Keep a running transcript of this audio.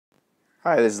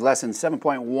Hi, this is lesson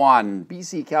 7.1,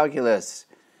 BC Calculus,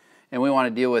 and we want to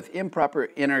deal with improper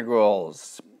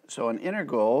integrals. So an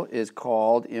integral is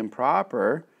called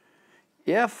improper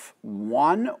if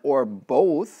one or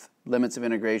both limits of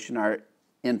integration are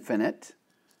infinite.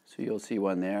 So you'll see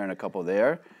one there and a couple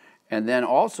there. And then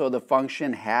also the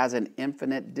function has an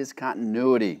infinite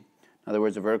discontinuity. In other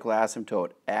words, a vertical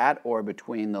asymptote at or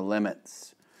between the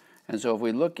limits. And so if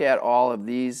we look at all of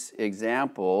these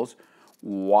examples,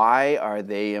 why are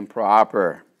they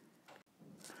improper?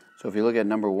 So if you look at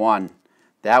number 1,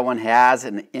 that one has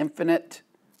an infinite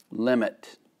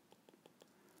limit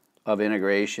of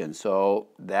integration. So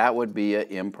that would be an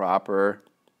improper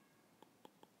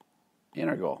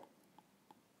integral.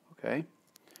 Okay?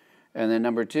 And then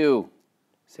number 2,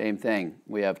 same thing.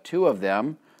 We have 2 of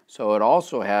them, so it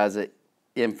also has an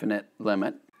infinite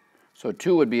limit. So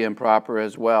 2 would be improper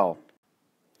as well.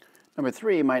 Number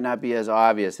 3 might not be as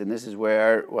obvious, and this is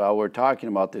where, well, we're talking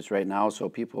about this right now, so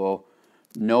people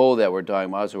know that we're talking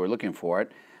about it, so we're looking for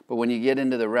it. But when you get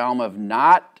into the realm of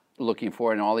not looking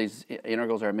for it and all these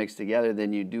integrals are mixed together,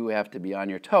 then you do have to be on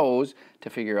your toes to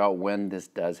figure out when this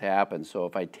does happen. So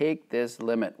if I take this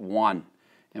limit 1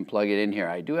 and plug it in here,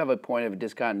 I do have a point of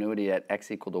discontinuity at x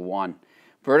equal to 1.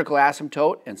 Vertical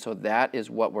asymptote, and so that is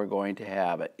what we're going to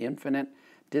have, an infinite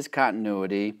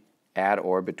discontinuity at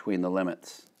or between the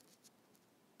limits.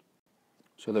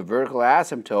 So the vertical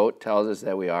asymptote tells us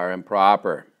that we are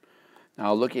improper.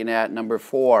 Now looking at number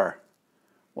 4,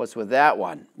 what's with that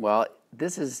one? Well,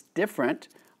 this is different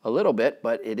a little bit,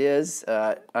 but it is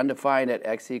undefined at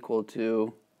x equal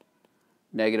to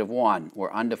 -1.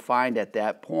 We're undefined at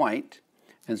that point.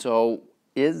 And so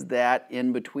is that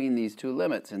in between these two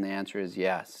limits? And the answer is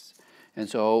yes. And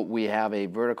so we have a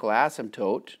vertical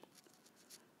asymptote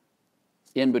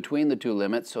in between the two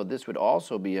limits, so this would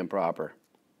also be improper.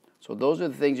 So those are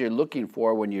the things you're looking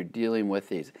for when you're dealing with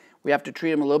these. We have to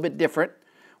treat them a little bit different.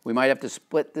 We might have to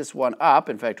split this one up.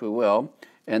 In fact, we will.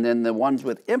 And then the ones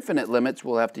with infinite limits,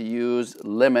 we'll have to use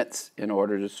limits in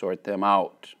order to sort them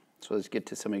out. So let's get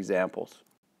to some examples.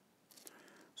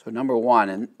 So number 1,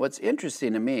 and what's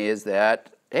interesting to me is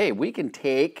that, hey, we can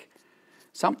take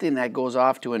something that goes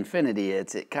off to infinity.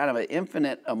 It's kind of an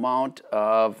infinite amount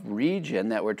of region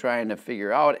that we're trying to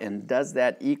figure out, and does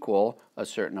that equal a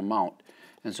certain amount?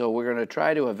 And so we're going to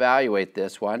try to evaluate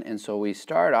this one, and so we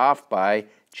start off by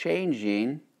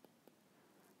changing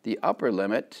the upper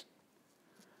limit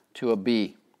to a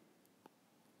b.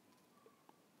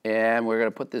 And we're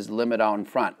going to put this limit out in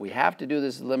front. We have to do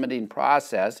this limiting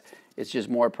process. It's just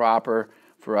more proper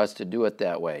for us to do it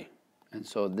that way. And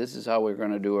so this is how we're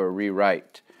going to do a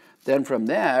rewrite. Then from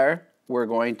there, we're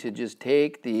going to just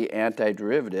take the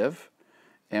antiderivative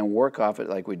and work off it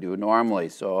like we do normally.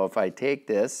 So if I take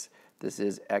this, this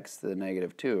is x to the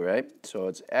 -2, right? So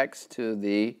it's x to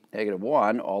the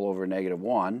 -1 all over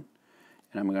 -1.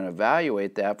 And I'm going to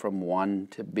evaluate that from 1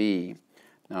 to b.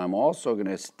 Now I'm also going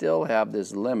to still have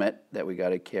this limit that we got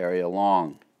to carry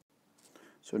along.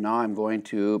 So now I'm going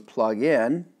to plug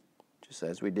in, just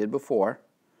as we did before,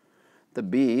 the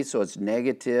b, so it's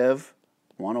 -1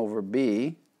 over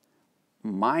b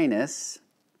minus,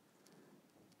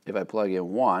 if I plug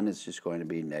in 1, it's just going to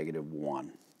be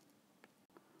 -1.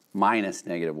 Minus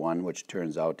 -1, which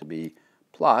turns out to be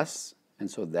plus,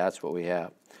 and so that's what we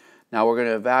have. Now we're going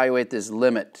to evaluate this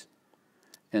limit.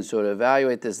 And so to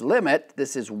evaluate this limit,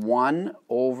 this is 1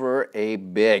 over a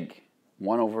big.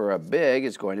 1 over a big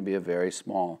is going to be a very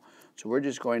small. So we're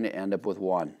just going to end up with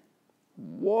 1.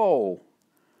 Whoa!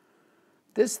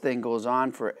 This thing goes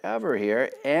on forever here,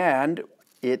 and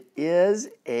it is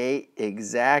an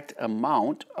exact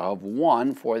amount of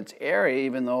 1 for its area,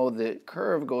 even though the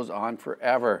curve goes on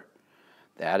forever.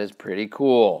 That is pretty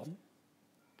cool.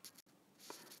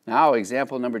 Now,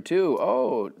 example number 2.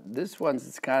 Oh, this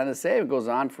one's kind of the same. It goes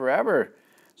on forever.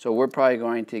 So we're probably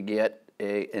going to get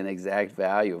an exact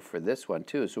value for this one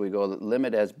too. So we go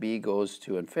limit as b goes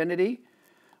to infinity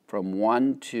from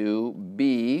 1 to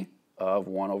b of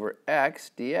 1 over x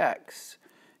dx.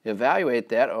 Evaluate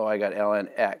that. Oh, I got ln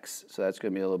x. So that's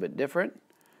going to be a little bit different.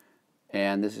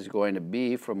 And this is going to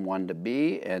be from 1 to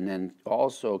b, and then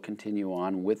also continue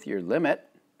on with your limit,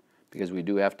 because we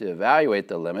do have to evaluate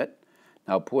the limit.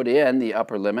 Now put in the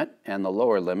upper limit and the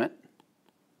lower limit,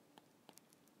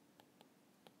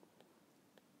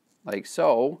 like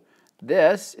so.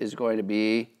 This is going to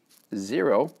be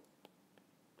 0.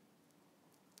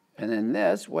 And then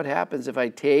this, what happens if I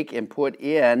take and put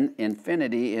in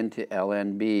infinity into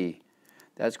ln b?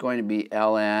 That's going to be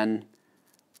ln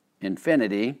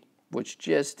infinity, which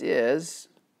just is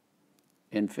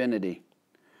infinity.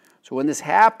 So when this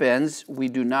happens, we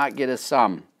do not get a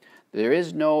sum. There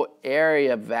is no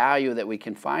area value that we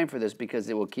can find for this because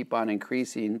it will keep on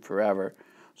increasing forever.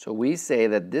 So we say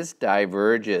that this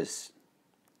diverges.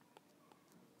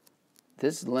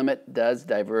 This limit does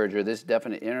diverge, or this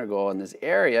definite integral in this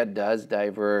area does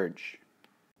diverge.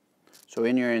 So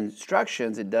in your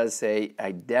instructions, it does say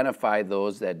identify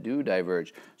those that do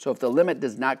diverge. So if the limit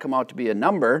does not come out to be a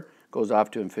number, goes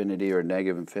off to infinity or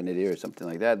negative infinity or something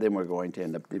like that, then we're going to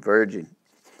end up diverging.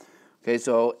 Okay,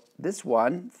 so this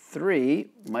one, 3,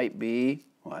 might be,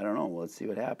 well, I don't know, let's see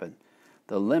what happens.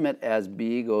 The limit as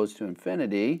b goes to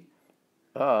infinity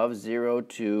of 0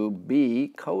 to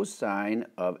b cosine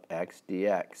of x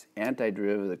dx.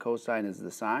 Antiderivative of the cosine is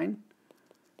the sine.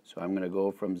 So I'm going to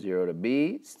go from 0 to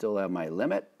b, still have my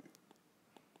limit.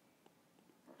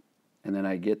 And then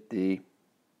I get the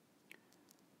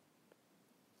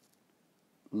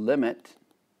limit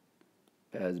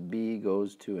as b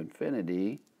goes to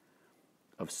infinity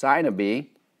of sine of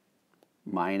b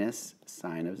minus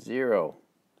sine of 0.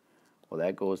 Well,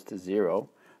 that goes to 0.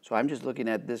 So I'm just looking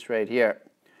at this right here.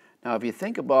 Now, if you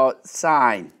think about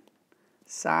sine,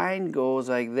 sine goes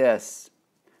like this.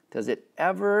 Does it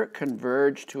ever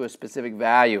converge to a specific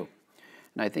value?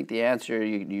 And I think the answer,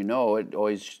 you know, it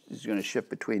always is going to shift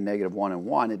between -1 and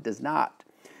 1. It does not.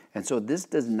 And so this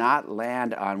does not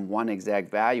land on one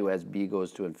exact value as b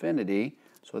goes to infinity.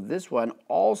 So this one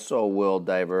also will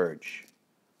diverge.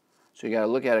 So you got to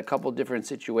look at a couple different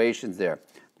situations there.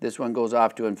 This one goes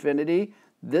off to infinity.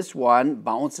 This one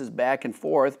bounces back and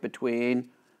forth between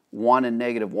 1 and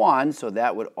 -1, so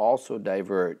that would also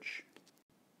diverge.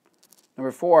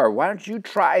 Number 4, why don't you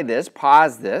try this,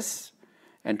 pause this,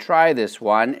 and try this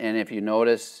one. And if you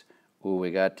notice,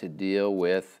 we got to deal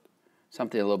with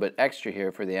something a little bit extra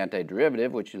here for the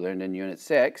antiderivative, which you learned in Unit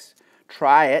 6.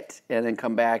 Try it, and then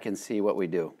come back and see what we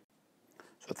do.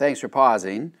 So thanks for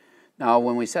pausing. Now,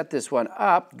 when we set this one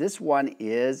up, this one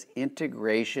is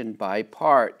integration by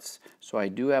parts. So I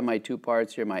do have my two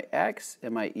parts here, my x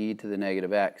and my e to the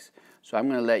negative x. So I'm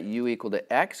going to let u equal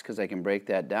to x because I can break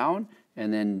that down.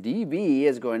 And then dv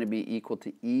is going to be equal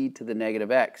to e to the negative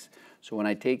x. So when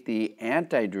I take the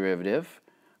antiderivative,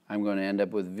 I'm going to end up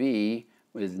with v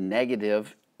with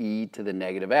negative e to the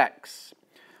negative x.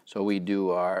 So we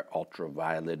do our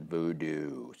ultraviolet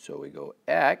voodoo. So we go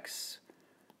x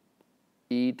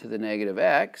e to the negative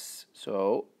x,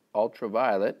 so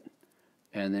ultraviolet,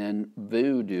 and then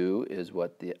voodoo is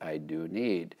what I do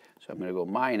need. So I'm going to go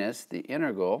minus the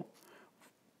integral,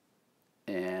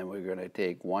 and we're going to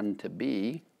take 1 to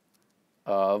b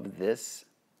of this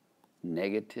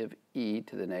negative e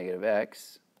to the negative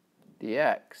x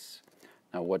dx.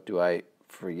 Now what do I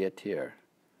forget here?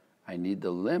 I need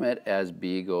the limit as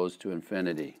b goes to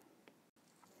infinity.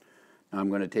 Now I'm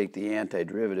going to take the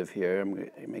antiderivative here. I'm going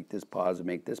to make this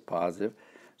positive.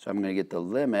 So I'm going to get the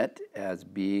limit as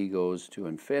b goes to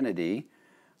infinity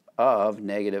of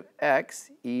negative x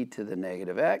e to the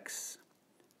negative x.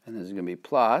 And this is going to be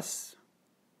plus.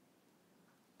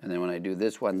 And then when I do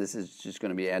this one, this is just going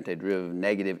to be antiderivative of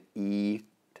negative e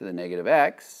to the negative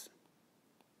x.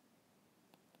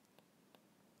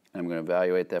 And I'm going to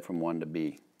evaluate that from 1 to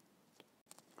b.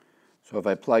 So if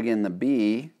I plug in the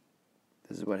b,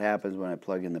 this is what happens when I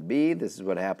plug in the b. This is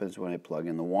what happens when I plug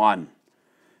in the 1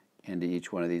 into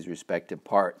each one of these respective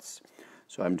parts.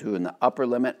 So I'm doing the upper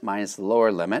limit minus the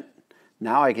lower limit.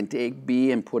 Now I can take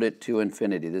b and put it to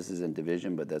infinity. This is in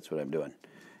division, but that's what I'm doing.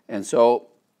 And so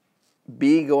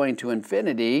b going to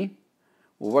infinity,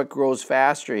 well, what grows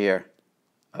faster here?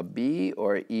 A b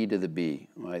or e to the b?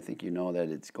 Well, I think you know that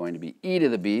it's going to be e to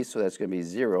the b, so that's going to be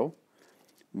 0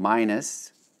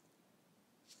 minus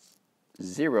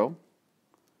 0,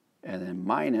 and then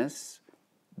minus,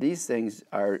 these things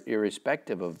are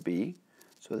irrespective of b,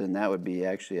 so then that would be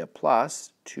actually a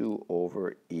plus 2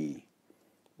 over e.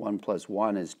 1 plus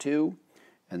 1 is 2,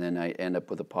 and then I end up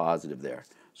with a positive there.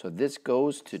 So this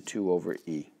goes to 2 over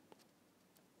e.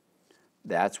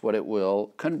 That's what it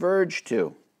will converge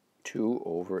to, 2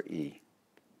 over e.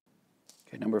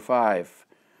 Okay, number 5.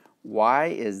 Why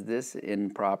is this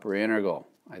improper integral?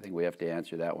 I think we have to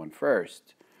answer that one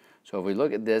first. So if we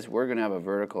look at this, we're going to have a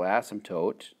vertical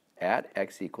asymptote at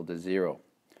x equal to 0.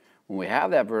 When we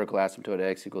have that vertical asymptote at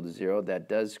x equal to 0, that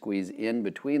does squeeze in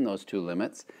between those two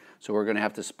limits. So we're going to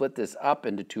have to split this up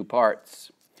into two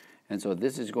parts. And so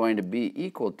this is going to be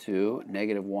equal to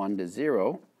 -1 to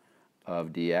 0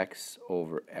 of dx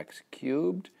over x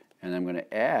cubed. And I'm going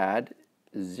to add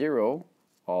 0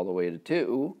 all the way to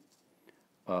 2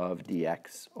 of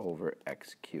dx over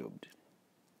x cubed.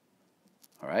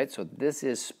 All right, so this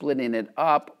is splitting it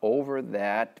up over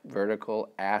that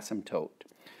vertical asymptote.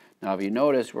 Now, if you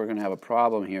notice, we're going to have a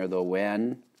problem here, though,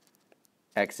 when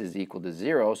x is equal to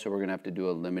 0, so we're going to have to do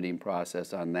a limiting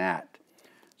process on that.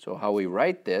 So how we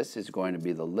write this is going to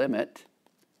be the limit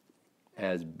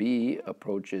as b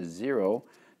approaches 0.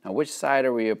 Now which side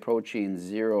are we approaching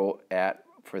 0 at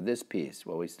for this piece?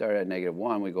 Well, we start at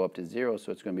 -1, we go up to 0,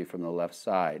 so it's going to be from the left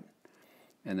side.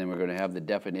 And then we're going to have the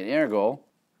definite integral.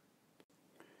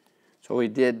 So we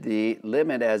did the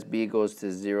limit as b goes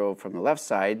to 0 from the left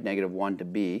side, -1 to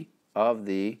b, of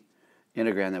the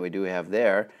integrand that we do have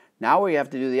there. Now we have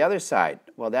to do the other side.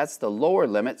 Well, that's the lower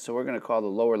limit, so we're going to call the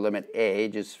lower limit a,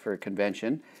 just for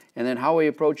convention. And then how are we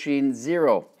approaching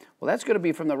 0? Well, that's going to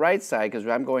be from the right side because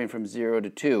I'm going from 0 to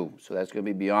 2, so that's going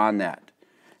to be beyond that.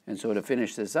 And so to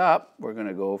finish this up, we're going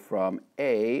to go from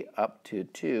a up to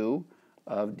 2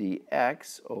 of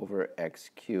dx over x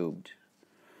cubed.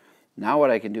 Now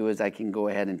what I can do is I can go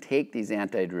ahead and take these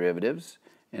antiderivatives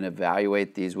and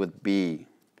evaluate these with b.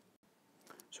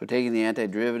 So taking the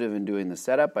antiderivative and doing the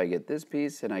setup, I get this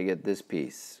piece and I get this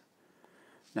piece.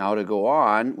 Now to go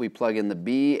on, we plug in the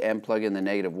b and plug in the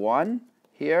 -1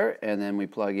 here, and then we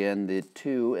plug in the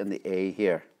 2 and the a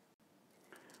here.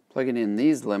 Plugging in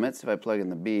these limits, if I plug in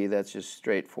the b, that's just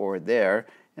straightforward there.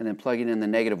 And then plugging in the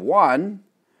 -1,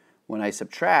 when I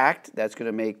subtract, that's going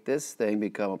to make this thing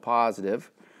become a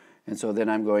positive. And so then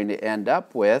I'm going to end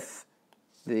up with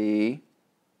the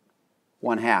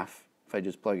 1/2 if I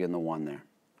just plug in the 1 there.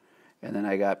 And then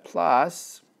I got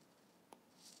plus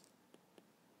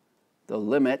the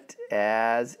limit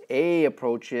as a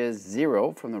approaches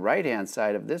 0 from the right-hand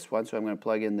side of this one. So I'm going to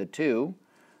plug in the 2.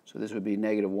 So this would be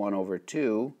 -1 over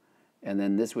 2. And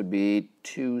then this would be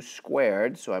 2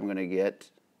 squared. So I'm going to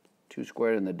get 2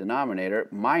 squared in the denominator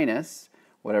minus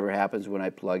whatever happens when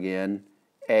I plug in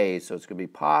a. So it's going to be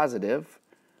positive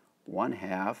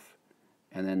 1/2.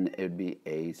 And then it would be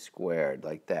a squared,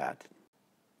 like that.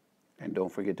 And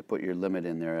don't forget to put your limit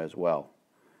in there as well.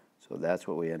 So that's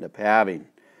what we end up having.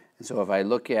 And so if I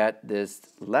look at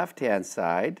this left-hand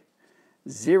side,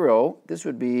 0, this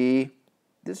would be,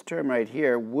 this term right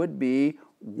here would be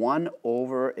 1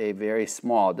 over a very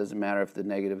small. It doesn't matter if the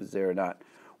negative is there or not.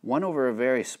 1 over a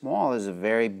very small is a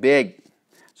very big.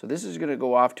 So this is going to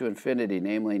go off to infinity,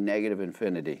 namely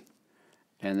 -infinity.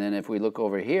 And then if we look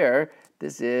over here,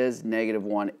 this is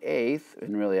 -1/8,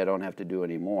 and really I don't have to do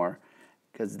any more,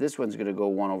 because this one's going to go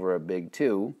 1 over a big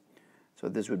 2. So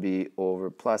this would be over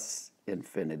plus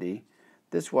infinity.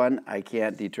 This one I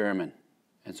can't determine.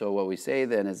 And so what we say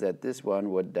then is that this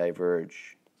one would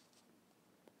diverge.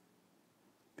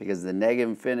 Because the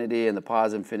 -infinity and the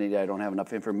 +infinity, I don't have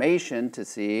enough information to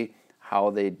see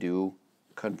how they do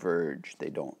converge. They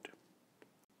don't.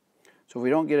 So if we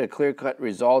don't get a clear-cut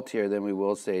result here, then we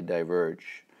will say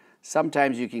diverge.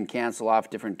 Sometimes you can cancel off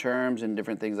different terms and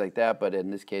different things like that, but in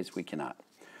this case we cannot.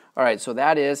 All right, so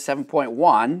that is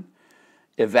 7.1,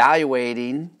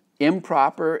 evaluating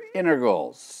improper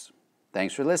integrals.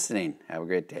 Thanks for listening. Have a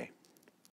great day.